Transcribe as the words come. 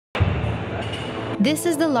This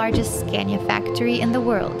is the largest Scania factory in the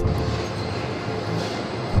world.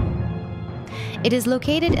 It is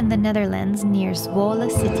located in the Netherlands near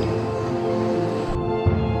Zwolle city.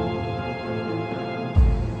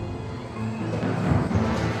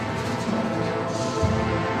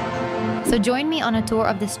 So join me on a tour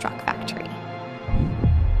of this truck factory.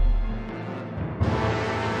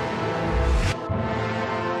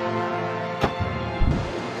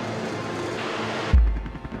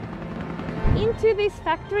 Into this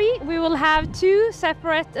factory we will have two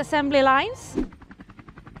separate assembly lines.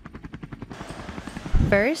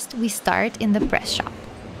 First, we start in the press shop.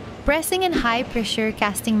 Pressing in high-pressure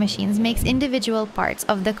casting machines makes individual parts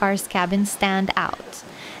of the car's cabin stand out.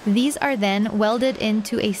 These are then welded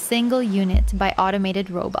into a single unit by automated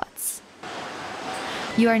robots.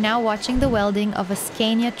 You are now watching the welding of a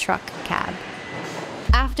Scania truck cab.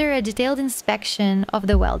 After a detailed inspection of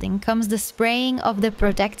the welding comes the spraying of the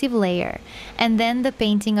protective layer and then the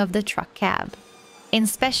painting of the truck cab. In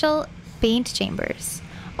special paint chambers,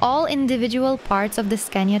 all individual parts of the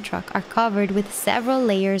Scania truck are covered with several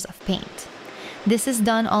layers of paint. This is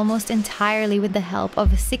done almost entirely with the help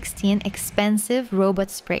of 16 expensive robot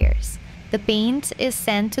sprayers. The paint is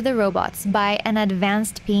sent to the robots by an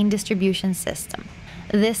advanced paint distribution system.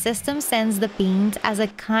 This system sends the paint as a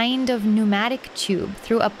kind of pneumatic tube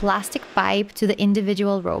through a plastic pipe to the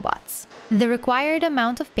individual robots. The required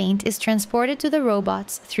amount of paint is transported to the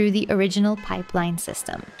robots through the original pipeline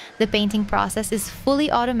system. The painting process is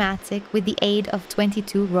fully automatic with the aid of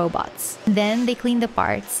 22 robots. Then they clean the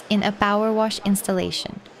parts in a power wash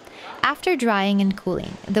installation. After drying and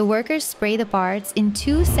cooling, the workers spray the parts in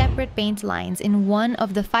two separate paint lines in one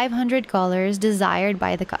of the 500 colors desired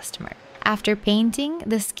by the customer. After painting,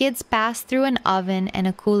 the skids pass through an oven and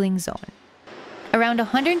a cooling zone. Around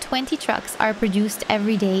 120 trucks are produced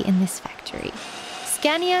every day in this factory.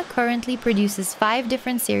 Scania currently produces 5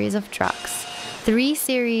 different series of trucks, 3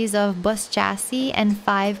 series of bus chassis, and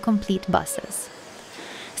 5 complete buses.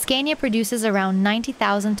 Scania produces around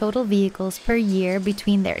 90,000 total vehicles per year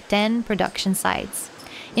between their 10 production sites.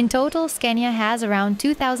 In total, Scania has around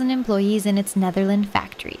 2,000 employees in its Netherlands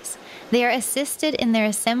factories. They are assisted in their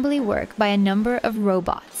assembly work by a number of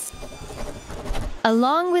robots.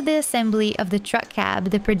 Along with the assembly of the truck cab,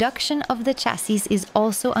 the production of the chassis is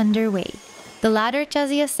also underway. The ladder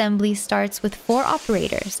chassis assembly starts with 4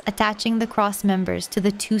 operators attaching the cross members to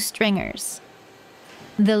the 2 stringers.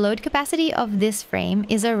 The load capacity of this frame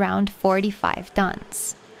is around 45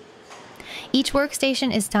 tons. Each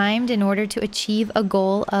workstation is timed in order to achieve a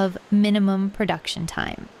goal of minimum production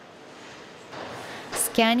time.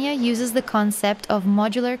 Scania uses the concept of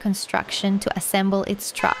modular construction to assemble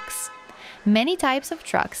its trucks. Many types of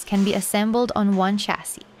trucks can be assembled on one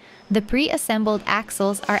chassis. The pre-assembled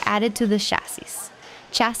axles are added to the chassis.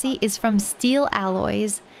 Chassis is from steel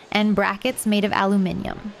alloys and brackets made of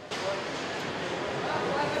aluminium.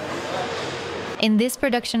 In this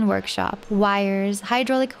production workshop, wires,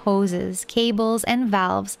 hydraulic hoses, cables, and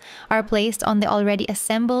valves are placed on the already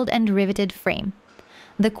assembled and riveted frame.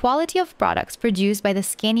 The quality of products produced by the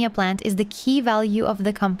Scania plant is the key value of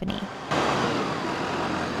the company.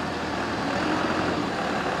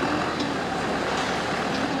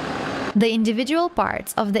 The individual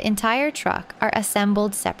parts of the entire truck are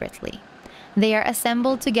assembled separately. They are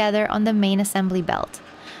assembled together on the main assembly belt.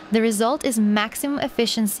 The result is maximum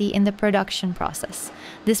efficiency in the production process.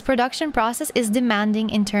 This production process is demanding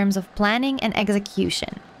in terms of planning and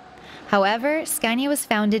execution. However, Scania was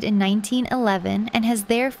founded in 1911 and has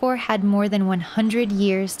therefore had more than 100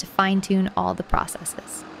 years to fine-tune all the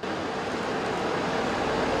processes.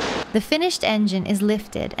 The finished engine is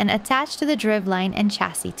lifted and attached to the driveline and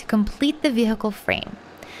chassis to complete the vehicle frame.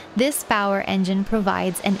 This power engine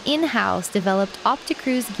provides an in-house developed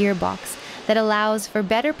Opticruise gearbox that allows for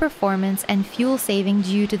better performance and fuel saving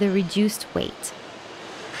due to the reduced weight.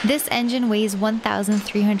 This engine weighs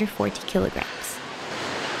 1,340 kilograms.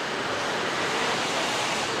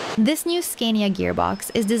 This new Scania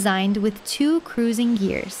gearbox is designed with 2 cruising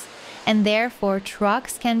gears, and therefore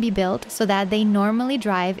trucks can be built so that they normally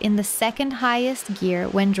drive in the second highest gear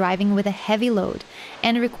when driving with a heavy load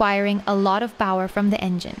and requiring a lot of power from the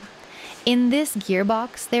engine. In this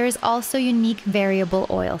gearbox, there is also a unique variable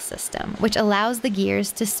oil system, which allows the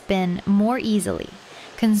gears to spin more easily,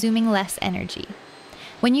 consuming less energy.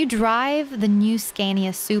 When you drive the new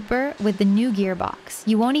Scania Super with the new gearbox,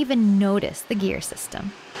 you won't even notice the gear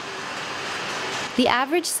system. The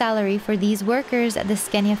average salary for these workers at the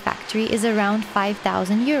Scania factory is around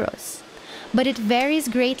 5,000 euros, but it varies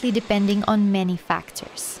greatly depending on many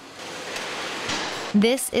factors.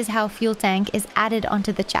 This is how fuel tank is added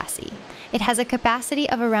onto the chassis. It has a capacity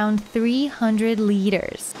of around 300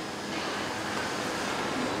 liters.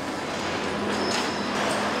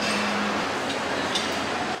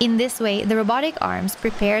 In this way, the robotic arms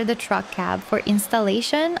prepare the truck cab for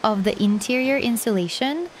installation of the interior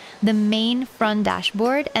insulation, the main front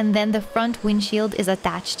dashboard, and then the front windshield is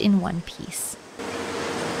attached in one piece.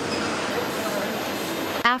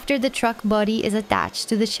 After the truck body is attached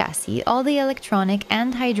to the chassis, all the electronic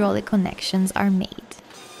and hydraulic connections are made.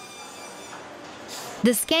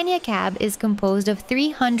 The Scania cab is composed of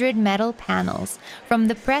 300 metal panels from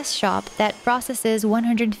the press shop that processes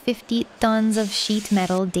 150 tons of sheet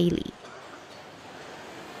metal daily.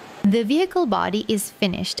 The vehicle body is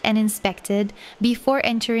finished and inspected before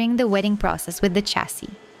entering the wetting process with the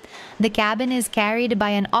chassis. The cabin is carried by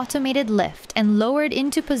an automated lift and lowered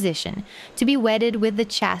into position to be wetted with the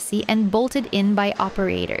chassis and bolted in by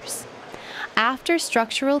operators. After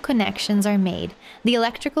structural connections are made, the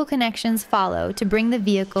electrical connections follow to bring the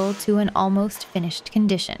vehicle to an almost finished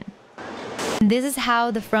condition. This is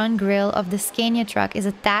how the front grille of the Scania truck is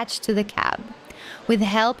attached to the cab. With the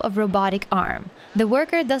help of robotic arm, the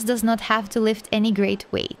worker thus does not have to lift any great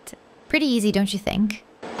weight. Pretty easy, don't you think?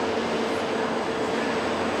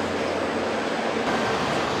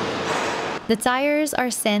 The tires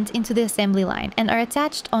are sent into the assembly line and are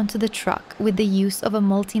attached onto the truck with the use of a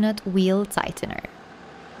multi-nut wheel tightener.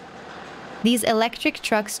 These electric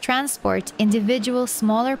trucks transport individual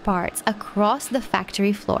smaller parts across the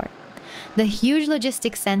factory floor. The huge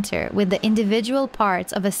logistics center with the individual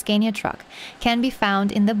parts of a Scania truck can be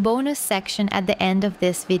found in the bonus section at the end of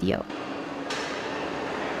this video.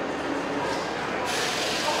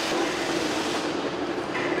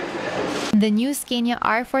 The new Scania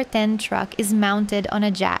R410 truck is mounted on a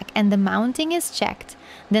jack and the mounting is checked.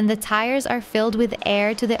 Then the tires are filled with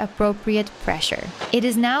air to the appropriate pressure. It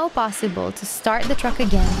is now possible to start the truck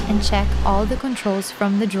again and check all the controls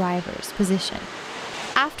from the driver's position.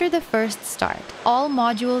 After the first start, all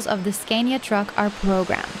modules of the Scania truck are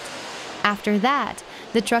programmed. After that,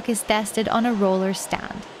 the truck is tested on a roller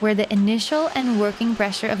stand, where the initial and working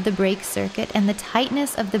pressure of the brake circuit and the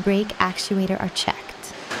tightness of the brake actuator are checked.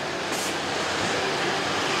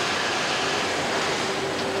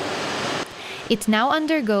 It now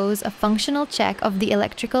undergoes a functional check of the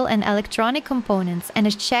electrical and electronic components and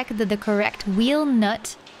a check that the correct wheel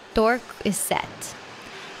nut torque is set.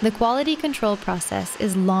 The quality control process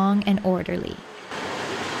is long and orderly.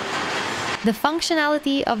 The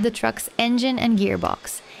functionality of the truck's engine and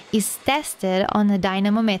gearbox is tested on a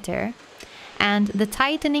dynamometer, and the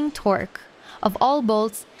tightening torque of all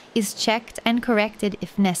bolts is checked and corrected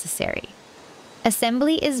if necessary.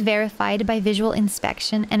 Assembly is verified by visual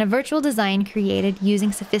inspection and a virtual design created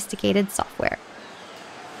using sophisticated software.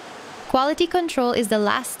 Quality control is the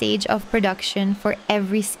last stage of production for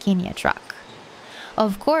every Scania truck.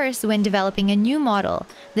 Of course, when developing a new model,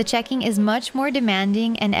 the checking is much more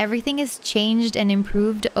demanding and everything is changed and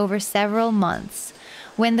improved over several months.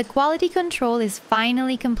 When the quality control is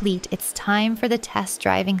finally complete, it's time for the test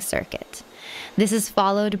driving circuit. This is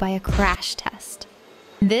followed by a crash test.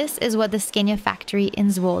 This is what the Scania factory in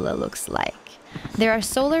Zwolle looks like. There are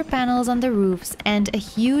solar panels on the roofs and a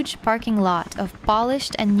huge parking lot of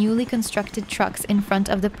polished and newly constructed trucks in front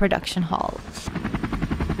of the production hall.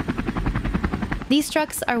 These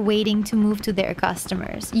trucks are waiting to move to their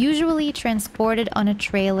customers, usually transported on a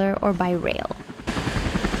trailer or by rail.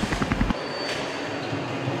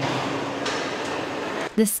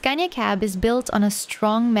 The Scania cab is built on a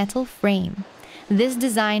strong metal frame. This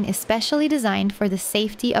design is specially designed for the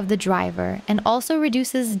safety of the driver and also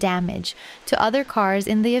reduces damage to other cars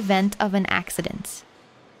in the event of an accident.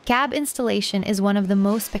 Cab installation is one of the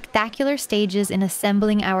most spectacular stages in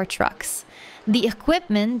assembling our trucks. The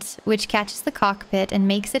equipment, which catches the cockpit and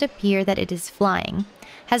makes it appear that it is flying,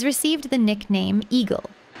 has received the nickname Eagle.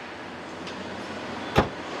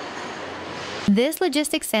 This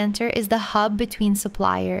logistics center is the hub between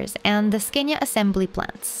suppliers and the Scania assembly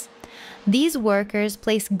plants. These workers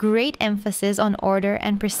place great emphasis on order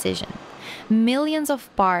and precision. Millions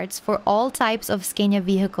of parts for all types of Scania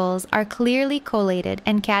vehicles are clearly collated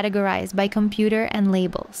and categorized by computer and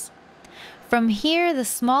labels. From here, the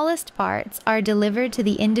smallest parts are delivered to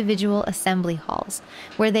the individual assembly halls,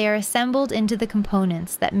 where they are assembled into the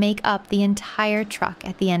components that make up the entire truck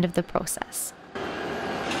at the end of the process.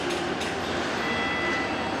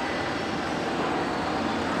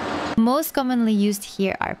 Most commonly used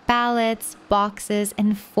here are pallets, boxes,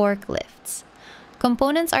 and forklifts.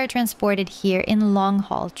 Components are transported here in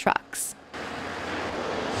long-haul trucks.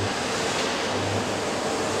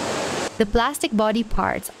 The plastic body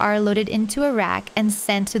parts are loaded into a rack and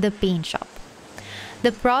sent to the paint shop.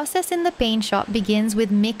 The process in the paint shop begins with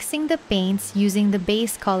mixing the paints using the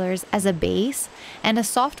base colors as a base and a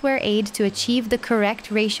software aid to achieve the correct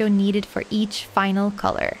ratio needed for each final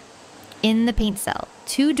color. In the paint cell,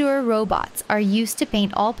 2 Dur robots are used to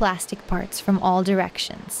paint all plastic parts from all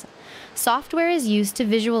directions. Software is used to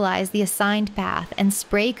visualize the assigned path and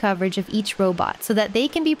spray coverage of each robot so that they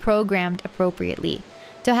can be programmed appropriately.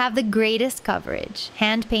 To have the greatest coverage,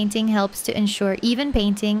 hand painting helps to ensure even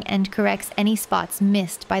painting and corrects any spots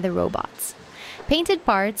missed by the robots. Painted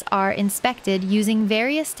parts are inspected using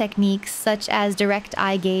various techniques such as direct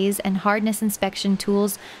eye gaze and hardness inspection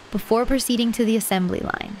tools before proceeding to the assembly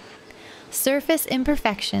line. Surface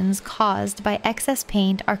imperfections caused by excess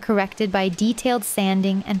paint are corrected by detailed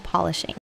sanding and polishing.